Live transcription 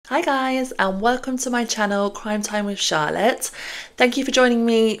Hi guys, and welcome to my channel Crime Time with Charlotte. Thank you for joining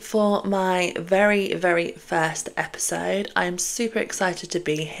me for my very first episode. I'm super excited to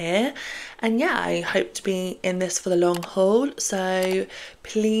be here, and yeah, I hope to be in this for the long haul. So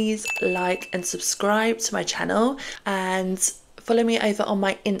please like and subscribe to my channel, and follow me over on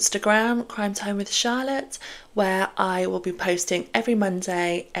my Instagram, Crime Time with Charlotte, where I will be posting every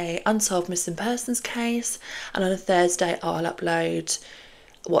Monday a unsolved missing persons case, and on a Thursday I'll upload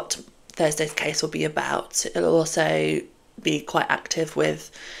what Thursday's case will be about. It'll also be quite active with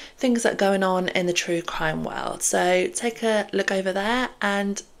things that are going on in the true crime world. So take a look over there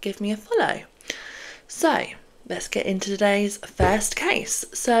and give me a follow. So let's get into today's first case.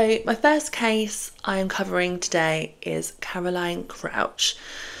 So my first case I am covering today is Caroline Crouch.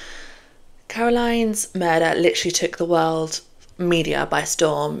 Caroline's murder literally took the world media by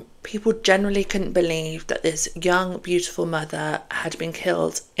storm. People generally couldn't believe that this young, beautiful mother had been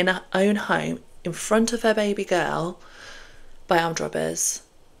killed in her own home in front of her baby girl by armed robbers.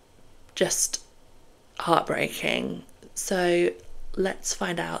 Just heartbreaking. So let's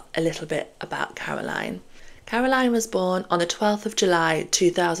find out a little bit about Caroline. Caroline was born on the 12th of July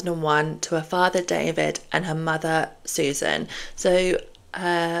 2001 to her father David and her mother Susan. So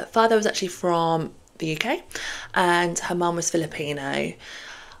her father was actually from the UK and her mum was Filipino.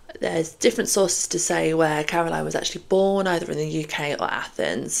 There's different sources to say where Caroline was actually born, either in the UK or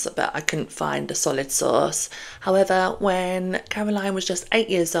Athens, but I couldn't find a solid source. However, when Caroline was just 8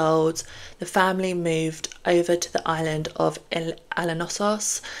 years old, the family moved over to the island of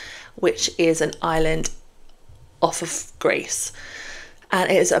Alenossos, which is an island off of Greece.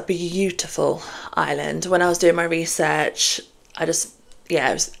 And it is a beautiful island. When I was doing my research,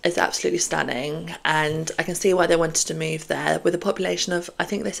 it's absolutely stunning, and I can see why they wanted to move there with a population of, I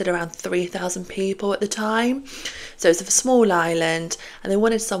think they said around 3,000 people at the time. So it's a small island, and they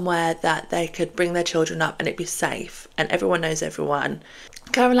wanted somewhere that they could bring their children up and it'd be safe, and everyone knows everyone.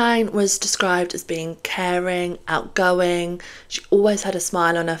 Caroline was described as being caring, outgoing. She always had a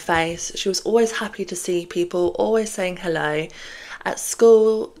smile on her face. She was always happy to see people, always saying hello. At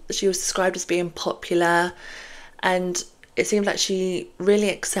school, she was described as being popular, and it seemed like she really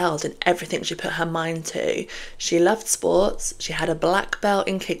excelled in everything she put her mind to. She loved sports. She had a black belt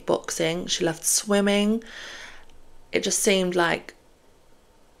in kickboxing. She loved swimming. It just seemed like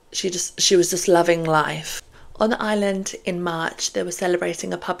she was just loving life. On the island in March, they were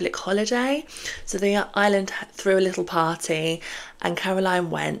celebrating a public holiday. So the island threw a little party and Caroline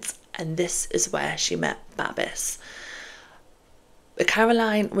went, and this is where she met Babis.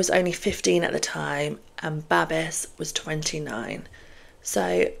 Caroline was only 15 at the time and Babis was 29.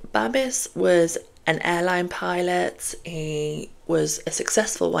 So Babis was an airline pilot. He was a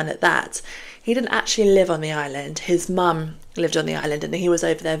successful one at that. He didn't actually live on the island. His mum lived on the island and he was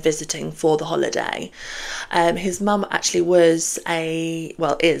over there visiting for the holiday. His mum actually is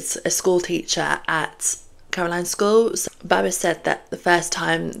a school teacher at Caroline's school. So Babis said that the first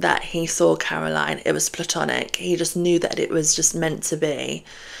time that he saw Caroline, it was platonic. He just knew that it was just meant to be.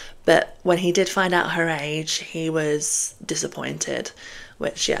 But when he did find out her age, he was disappointed,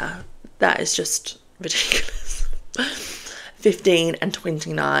 which, yeah, that is just ridiculous. 15 and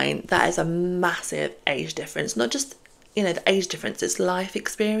 29, that is a massive age difference. Not just, the age difference, it's life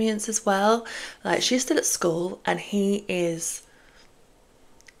experience as well. Like, she's still at school and he is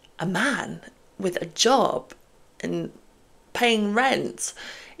a man with a job and paying rent.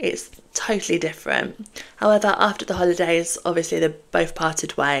 It's totally different. However, after the holidays, obviously they both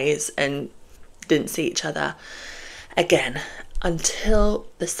parted ways and didn't see each other again until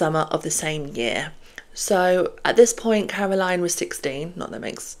the summer of the same year. So at this point, Caroline was 16. Not that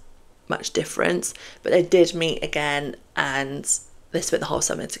makes much difference, but they did meet again and they spent the whole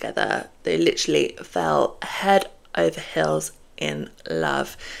summer together. They literally fell head over heels in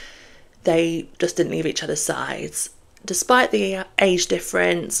love. They just didn't leave each other's sides. Despite the age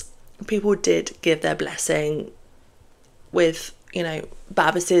difference, people did give their blessing. With,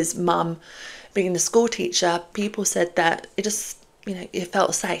 Babis's mum being the school teacher, people said that it just, it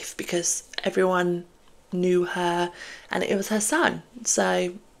felt safe because everyone knew her and it was her son.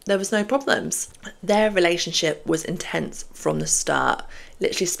 So there was no problems. Their relationship was intense from the start,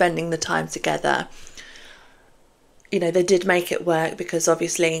 literally spending the time together. They did make it work because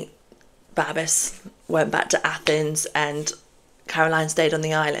obviously Babis went back to Athens and Caroline stayed on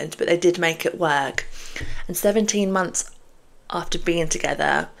the island, but they did make it work. And 17 months after being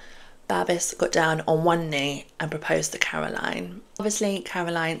together, Babis got down on one knee and proposed to Caroline. Obviously,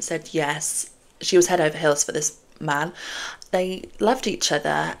 Caroline said yes. She was head over heels for this man. They loved each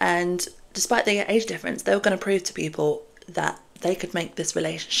other, and despite the age difference, they were going to prove to people that they could make this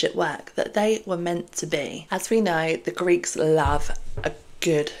relationship work, that they were meant to be. As we know, the Greeks love a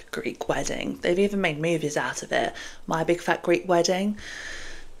good Greek wedding. They've even made movies out of it. My Big Fat Greek Wedding.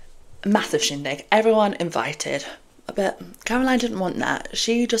 A massive shindig. Everyone invited. But Caroline didn't want that.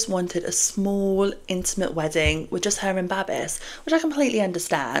 She just wanted a small, intimate wedding with just her and Babis, which I completely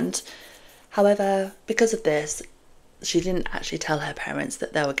understand. However, because of this, she didn't actually tell her parents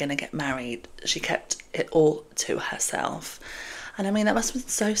that they were going to get married. She kept it all to herself. And I mean, that must have been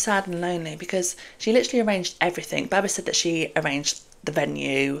so sad and lonely, because she literally arranged everything. Babis said that she arranged the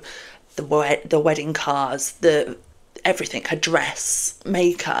venue, the wedding cards, everything, her dress,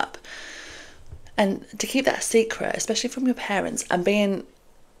 makeup. And to keep that a secret, especially from your parents, and being,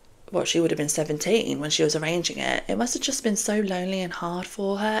 well, she would have been 17 when she was arranging it, it must have just been so lonely and hard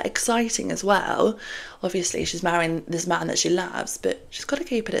for her. Exciting as well. Obviously, she's marrying this man that she loves, but she's got to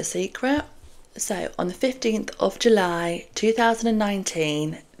keep it a secret. So, on the 15th of July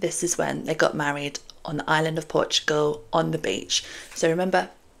 2019, this is when they got married on the island of Portugal on the beach. So remember,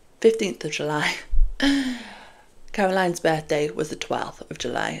 15th of July. Caroline's birthday was the 12th of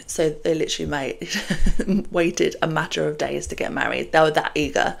July, so they literally waited a matter of days to get married. They were that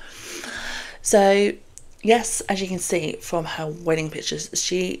eager. So, yes, as you can see from her wedding pictures,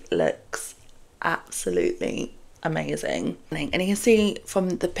 she looks absolutely amazing. And you can see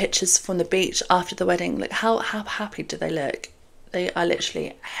from the pictures from the beach after the wedding, like how happy do they look? They are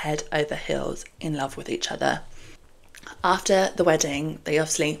literally head over heels in love with each other. After the wedding, they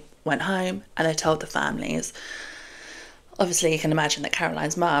obviously went home and they told the families. Obviously, you can imagine that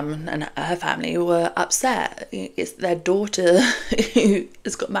Caroline's mum and her family were upset. It's their daughter who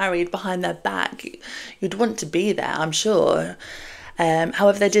has got married behind their back. You'd want to be there, I'm sure.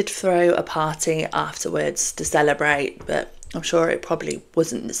 However, they did throw a party afterwards to celebrate, but I'm sure it probably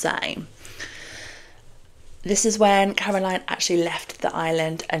wasn't the same. This is when Caroline actually left the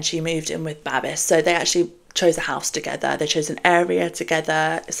island and she moved in with Babis. So they actually chose a house together. They chose an area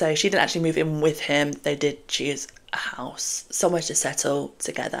together. So she didn't actually move in with him. They did choose a house, somewhere to settle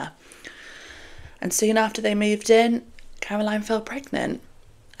together. And soon after they moved in, Caroline fell pregnant.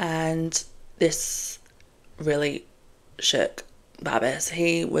 And this really shook Babis.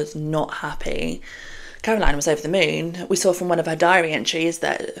 He was not happy. Caroline was over the moon. We saw from one of her diary entries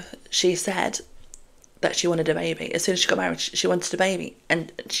that she said that she wanted a baby. As soon as she got married, she wanted a baby,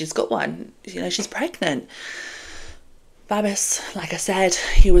 and she's got one. You know, she's pregnant. Babis, like I said,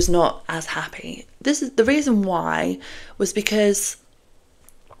 he was not as happy. This is the reason why, was because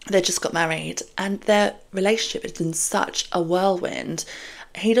they just got married and their relationship is in such a whirlwind.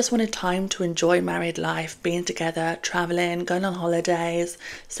 He just wanted time to enjoy married life, being together, travelling, going on holidays,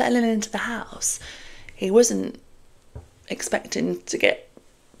 settling into the house. He wasn't expecting to get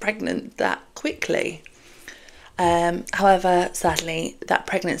pregnant that quickly. However, sadly, that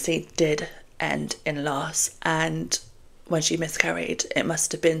pregnancy did end in loss, and when she miscarried, it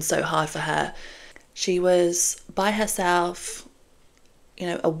must have been so hard for her. She was by herself, you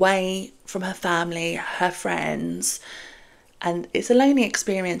know, away from her family, her friends, and it's a lonely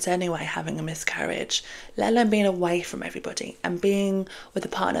experience anyway, having a miscarriage, let alone being away from everybody and being with a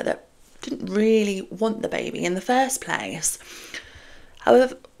partner that didn't really want the baby in the first place.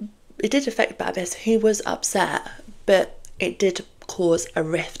 However, it did affect Babis. He was upset, but it did cause a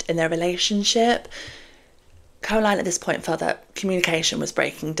rift in their relationship. Caroline at this point felt that communication was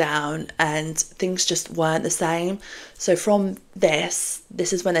breaking down and things just weren't the same. So from this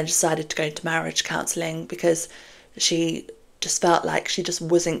is when they decided to go to marriage counselling, because she just felt like she just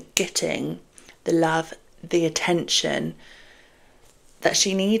wasn't getting the love, the attention that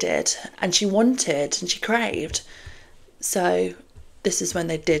she needed and she wanted and she craved. So this is when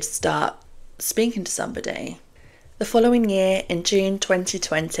they did start speaking to somebody. The following year, in June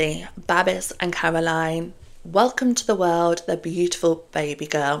 2020, Babis and Caroline welcomed to the world their beautiful baby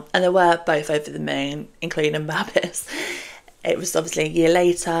girl, and they were both over the moon, including Babis. It was obviously a year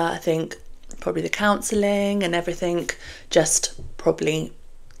later. I think probably the counselling and everything just probably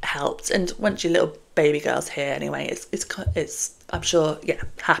helped. And once your little baby girl's here anyway, it's I'm sure, yeah,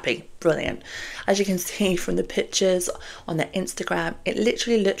 happy, brilliant. As you can see from the pictures on their Instagram, it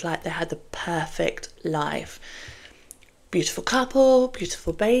literally looked like they had the perfect life. Beautiful couple,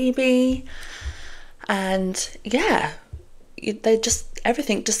 beautiful baby, and yeah,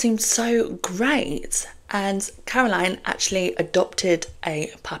 everything just seemed so great. And Caroline actually adopted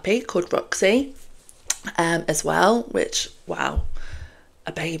a puppy called Roxy as well, which, wow,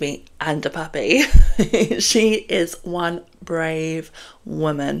 a baby and a puppy. She is one brave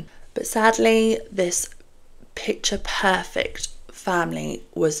woman. But sadly, this picture perfect family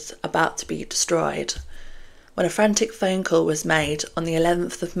was about to be destroyed. when a frantic phone call was made on the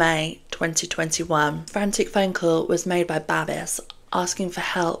 11th of May 2021. A frantic phone call was made by Babis asking for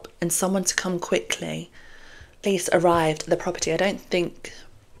help and someone to come quickly. Police arrived at the property. I don't think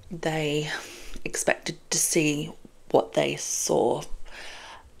they expected to see what they saw.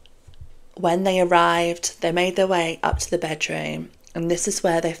 When they arrived, they made their way up to the bedroom, and this is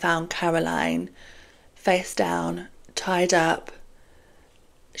where they found Caroline face down, tied up.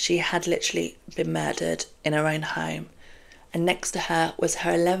 She had literally been murdered in her own home, and next to her was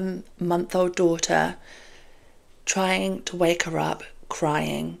her 11-month-old daughter trying to wake her up,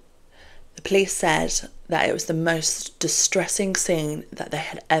 crying. The police said that it was the most distressing scene that they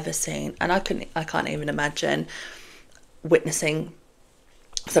had ever seen, and I can't even imagine witnessing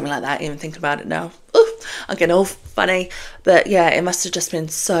something like that, even thinking about it now. Ooh, I'm getting all funny, but yeah, it must have just been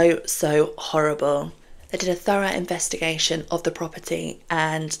so horrible. They did a thorough investigation of the property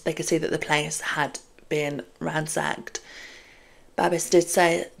and they could see that the place had been ransacked. Babis did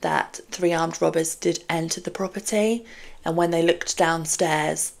say that 3 armed robbers did enter the property, and when they looked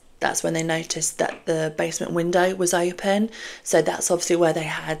downstairs, that's when they noticed that the basement window was open, so that's obviously where they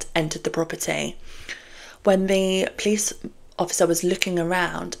had entered the property. When the police officer was looking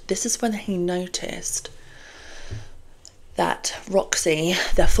around, this is when he noticed that Roxy,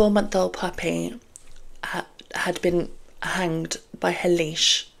 their 4-month-old puppy, had been hanged by her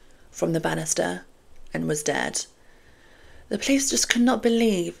leash from the banister and was dead. The police just could not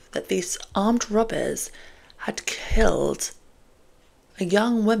believe that these armed robbers had killed a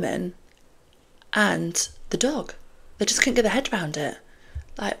young woman and the dog. They just couldn't get their head around it.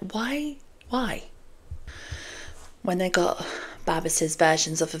 Like, why? When they got Babis's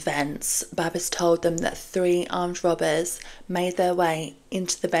versions of events, Babis told them that 3 armed robbers made their way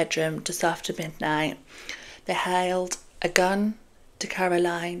into the bedroom just after midnight. They held a gun to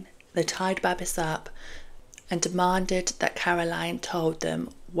Caroline, they tied Babis up and demanded that Caroline told them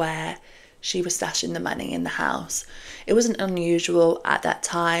where she was stashing the money in the house. It wasn't unusual at that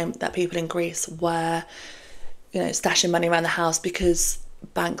time that people in Greece were, stashing money around the house because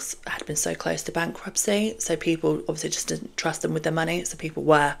banks had been so close to bankruptcy, so people obviously just didn't trust them with their money, so people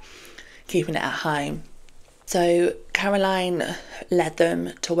were keeping it at home. So Caroline led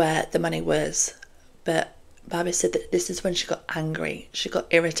them to where the money was, but Babis said that this is when she got angry, she got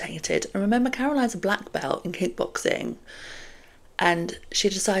irritated. And remember, Caroline's a black belt in kickboxing, and she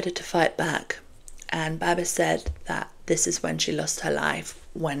decided to fight back. And Babis said that this is when she lost her life,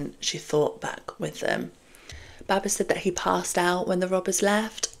 when she fought back with them. Babis said that he passed out when the robbers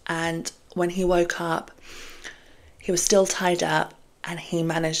left, and when he woke up, he was still tied up, and he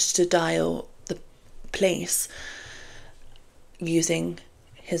managed to dial the police using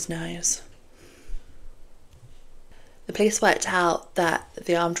his nose. The police worked out that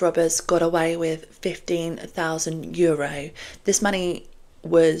the armed robbers got away with 15,000 euro. This money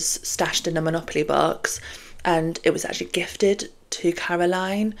was stashed in a Monopoly box, and it was actually gifted to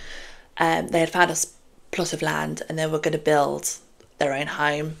Caroline. They had found a plot of land and they were going to build their own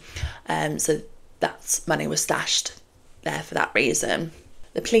home, so that money was stashed there for that reason.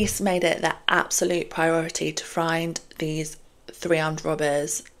 The police made it their absolute priority to find these 3 armed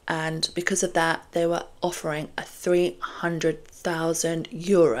robbers, and because of that they were offering a 300,000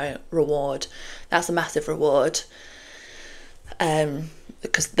 euro reward. That's a massive reward,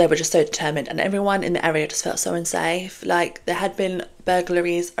 because they were just so determined, and everyone in the area just felt so unsafe. Like, there had been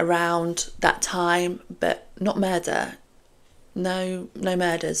burglaries around that time, but not murder. No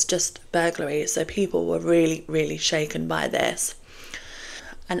murders, just burglaries. So people were really shaken by this.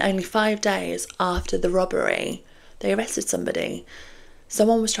 And only 5 days after the robbery, they arrested somebody.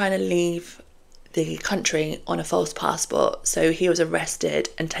 Someone was trying to leave the country on a false passport, so he was arrested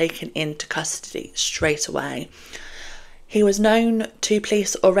and taken into custody straight away. He was known to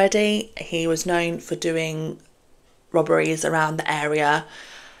police already. He was known for doing robberies around the area,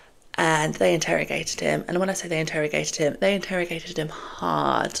 and they interrogated him. And when I say they interrogated him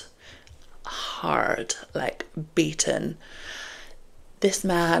hard, like beaten. This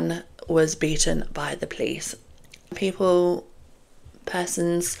man was beaten by the police.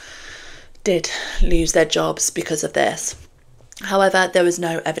 Persons did lose their jobs because of this. However, there was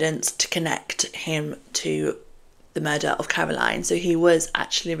no evidence to connect him to the murder of Caroline, so he was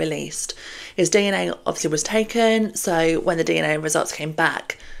actually released. His DNA obviously was taken, so when the DNA results came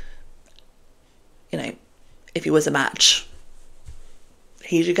back, if he was a match,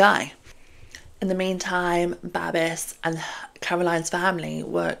 he's your guy. In the meantime, Babis and Caroline's family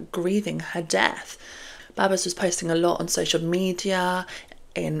were grieving her death. Babis was posting a lot on social media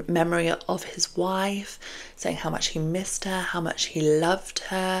in memory of his wife, saying how much he missed her, how much he loved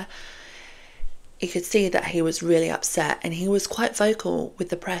her. you could see that he was really upset, and he was quite vocal with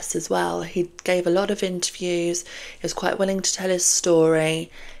the press as well. He gave a lot of interviews. He was quite willing to tell his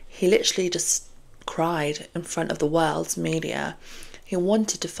story. He literally just cried in front of the world's media. He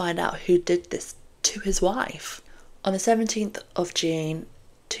wanted to find out who did this to his wife. On the 17th of June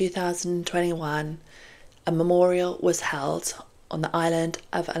 2021, a memorial was held on the island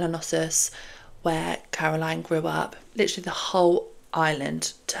of Anagnostopoulos, where Caroline grew up. Literally the whole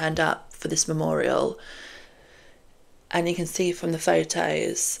island turned up for this memorial, and you can see from the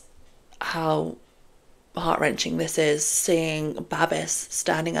photos how heart-wrenching this is, seeing Babis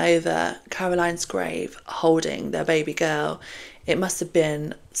standing over Caroline's grave holding their baby girl. It must have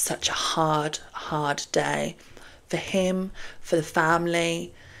been such a hard day for him, for the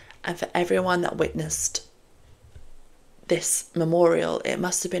family, and for everyone that witnessed this memorial. It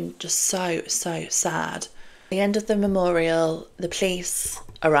must have been just so sad. At the end of the memorial, the police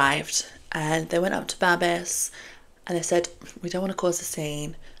arrived and they went up to Babis and they said, "We don't want to cause a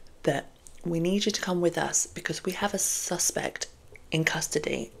scene, but we need you to come with us because we have a suspect in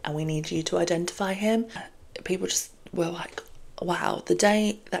custody and we need you to identify him." People just were like, wow, the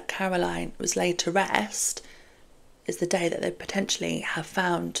day that Caroline was laid to rest is the day that they potentially have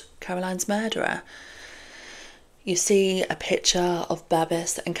found Caroline's murderer. You see a picture of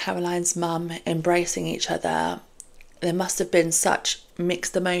Babis and Caroline's mum embracing each other. There must have been such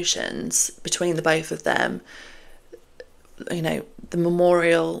mixed emotions between the both of them. You know, the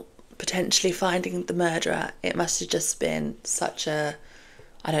memorial, potentially finding the murderer, it must have just been such a,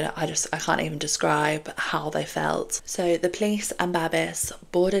 I don't know, I can't even describe how they felt. So the police and Babis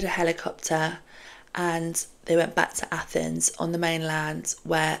boarded a helicopter and they went back to Athens on the mainland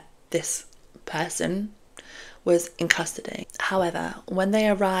where this person was in custody. However, when they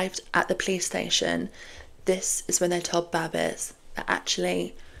arrived at the police station, this is when they told Babis that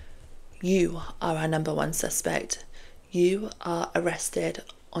actually, you are our number one suspect. You are arrested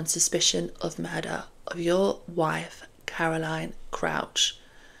on suspicion of murder of your wife, Caroline Crouch.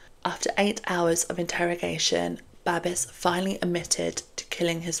 After 8 hours of interrogation, Babis finally admitted to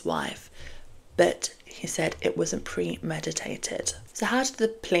killing his wife, but he said it wasn't premeditated. So how did the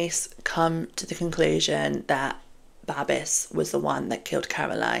police come to the conclusion that Babis was the one that killed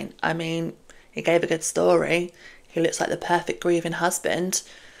Caroline? I mean, he gave a good story. He looks like the perfect grieving husband.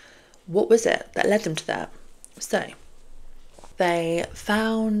 What was it that led them to that? So, they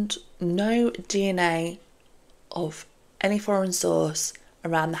found no DNA of any foreign source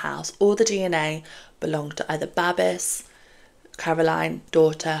around the house. All the DNA belonged to either Babis, Caroline,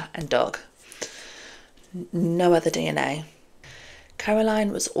 daughter, and dog. No other DNA.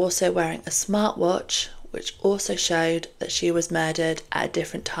 Caroline was also wearing a smartwatch, which also showed that she was murdered at a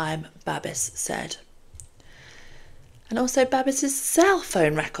different time, Babis said. And also Babis's cell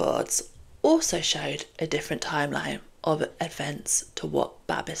phone records also showed a different timeline of events to what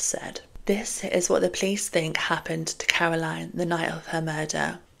Babis said. This is what the police think happened to Caroline the night of her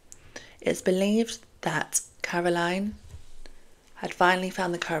murder. It's believed that Caroline had finally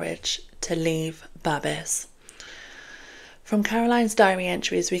found the courage to leave Babis. From Caroline's diary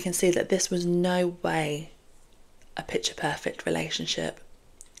entries, we can see that this was no way a picture-perfect relationship.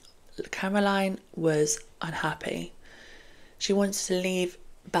 Caroline was unhappy. She wanted to leave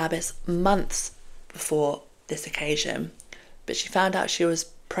Babis months before this occasion, but she found out she was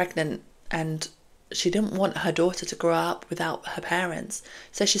pregnant and she didn't want her daughter to grow up without her parents,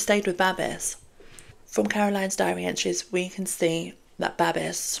 so she stayed with Babis. From Caroline's diary entries, we can see that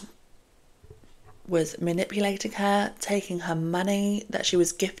Babis was manipulating her, taking her money that she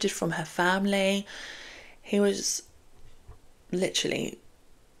was gifted from her family. He was literally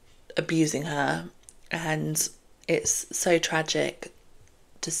abusing her, and it's so tragic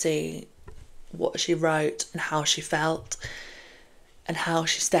to see what she wrote and how she felt and how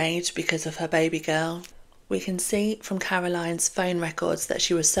she stayed because of her baby girl. We can see from Caroline's phone records that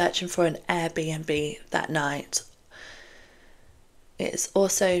she was searching for an Airbnb that night. It's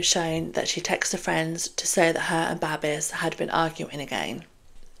also shown that she texted friends to say that her and Babis had been arguing again.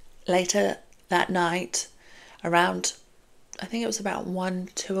 Later that night, around, I think it was about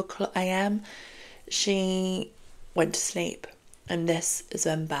 2 a.m, she went to sleep. And this is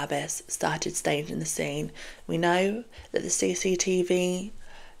when Babis started staging the scene. We know that the CCTV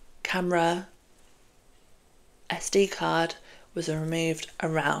camera SD card was removed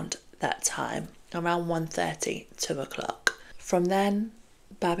around that time, around 1:30, 2 o'clock. From then,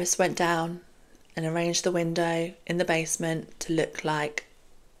 Babis went down and arranged the window in the basement to look like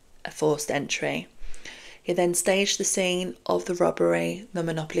a forced entry. He then staged the scene of the robbery, the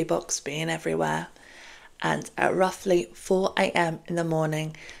Monopoly box being everywhere, and at roughly 4 a.m. in the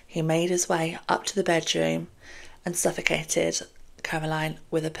morning, he made his way up to the bedroom and suffocated Caroline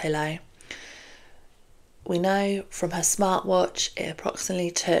with a pillow. We know from her smartwatch it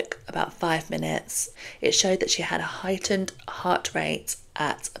approximately took about 5 minutes. It showed that she had a heightened heart rate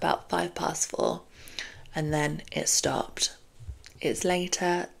at about 4:05, and then it stopped. It's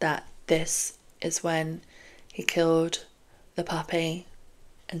later that this is when he killed the puppy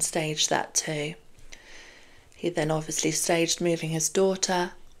and staged that too. He then obviously staged moving his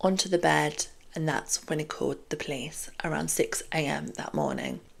daughter onto the bed, and that's when he called the police around 6 a.m. that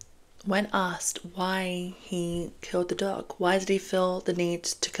morning. When asked why he killed the dog, why did he feel the need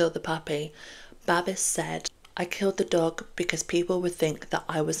to kill the puppy, Babis said, "I killed the dog because people would think that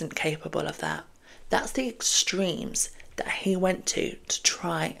I wasn't capable of that." That's the extremes that he went to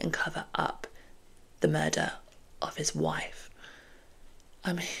try and cover up the murder of his wife.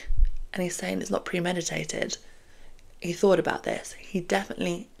 I mean, and he's saying it's not premeditated. He thought about this. He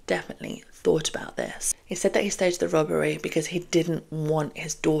definitely thought about this. He said that he staged the robbery because he didn't want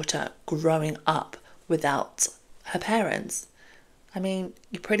his daughter growing up without her parents. I mean,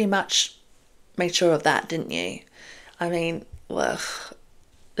 you pretty much made sure of that, didn't you? I mean, well,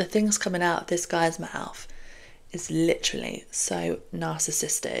 the things coming out of this guy's mouth is literally so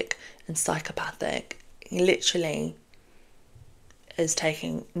narcissistic and psychopathic. He literally is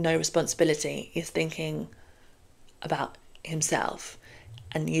taking no responsibility. He's thinking about himself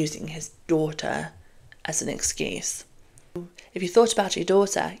and using his daughter as an excuse. If you thought about your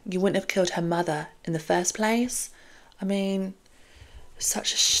daughter, you wouldn't have killed her mother in the first place. I mean,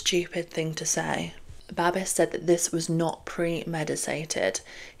 such a stupid thing to say. Babis said that this was not premeditated.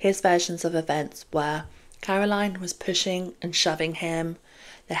 His versions of events were Caroline was pushing and shoving him.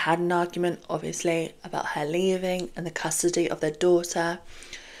 They had an argument, obviously, about her leaving and the custody of their daughter.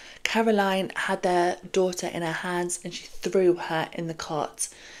 Caroline had their daughter in her hands and she threw her in the cot.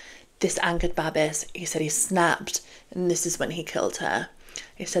 This angered Babis. He said he snapped, and this is when he killed her.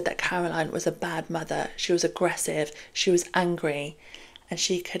 He said that Caroline was a bad mother. She was aggressive, she was angry, and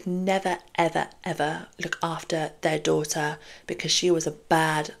she could never, ever, ever look after their daughter because she was a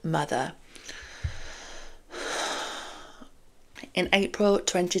bad mother. In April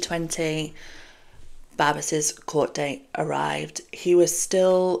 2020, Babis's court date arrived. He was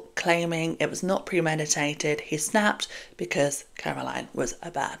still claiming it was not premeditated. He snapped because Caroline was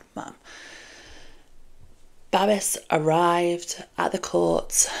a bad mum. Babis arrived at the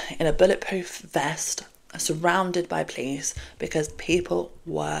court in a bulletproof vest, surrounded by police because people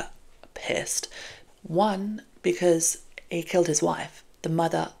were pissed. One, because he killed his wife, the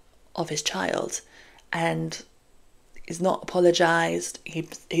mother of his child, and he's not apologised.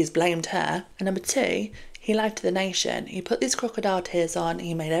 He's blamed her. And number two, he lied to the nation. He put these crocodile tears on.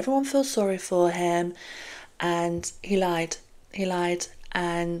 He made everyone feel sorry for him, and he lied.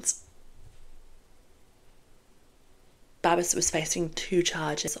 And Babis was facing 2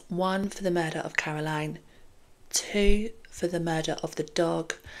 charges. 1 for the murder of Caroline, 2 for the murder of the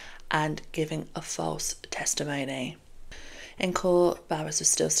dog, and giving a false testimony. In court, Babis was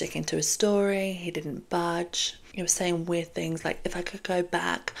still sticking to his story. He didn't budge. He was saying weird things like, if I could go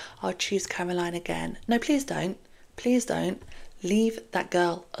back, I'd choose Caroline again. No, please don't. Please don't. Leave that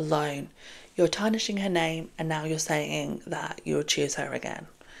girl alone. You're tarnishing her name, and now you're saying that you'll choose her again.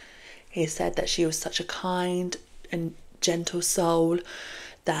 He said that she was such a kind and gentle soul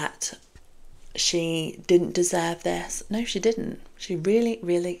that she didn't deserve this. No, she didn't. She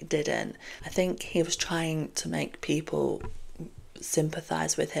really didn't. I think he was trying to make people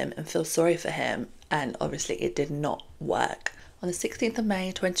sympathise with him and feel sorry for him, and obviously it did not work. On the 16th of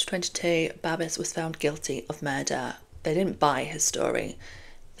May 2022, Babis was found guilty of murder. They didn't buy his story.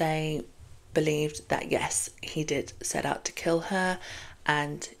 They believed that yes, he did set out to kill her,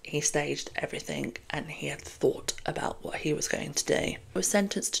 and he staged everything, and he had thought about what he was going to do. He was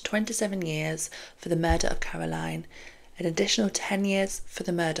sentenced to 27 years for the murder of Caroline, an additional 10 years for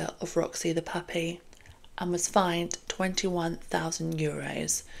the murder of Roxy the puppy, and was fined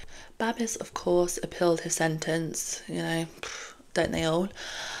 €21,000. Babis, of course, appealed his sentence, don't they all?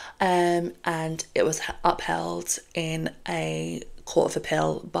 And it was upheld in a court of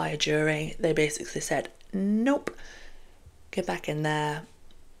appeal by a jury. They basically said, nope, get back in there,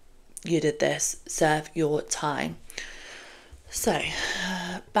 you did this, serve your time. So,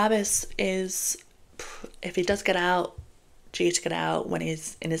 Babis is, if he does get out, due to get out when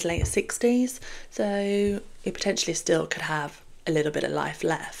he's in his late 60s, so he potentially still could have a little bit of life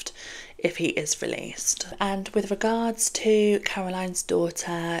left if he is released. And with regards to Caroline's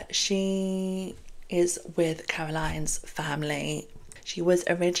daughter, she is with Caroline's family. She was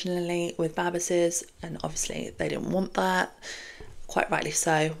originally with Babis's, and obviously they didn't want that. Quite rightly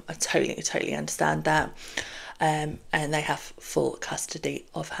so. I totally understand that. And they have full custody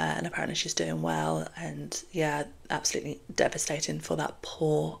of her, and apparently she's doing well. And yeah, absolutely devastating for that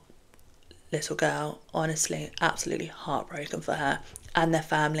poor little girl. Honestly, absolutely heartbroken for her and their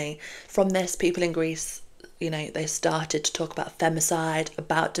family. From this, people in Greece, you know, they started to talk about femicide,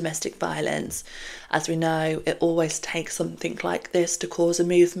 about domestic violence. As we know, it always takes something like this to cause a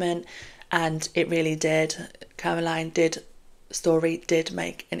movement, and it really did. Story did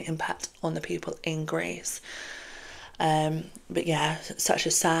make an impact on the people in Greece. But yeah, such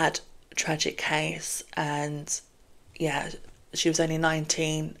a sad, tragic case. And yeah, she was only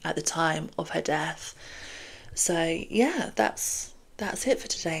 19 at the time of her death. So yeah, that's it for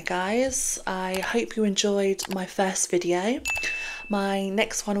today, guys. I hope you enjoyed my first video. My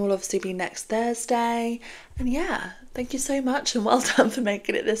next one will obviously be next Thursday. And yeah, thank you so much, and well done for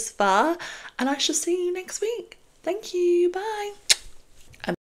making it this far. And I shall see you next week. Thank you. Bye.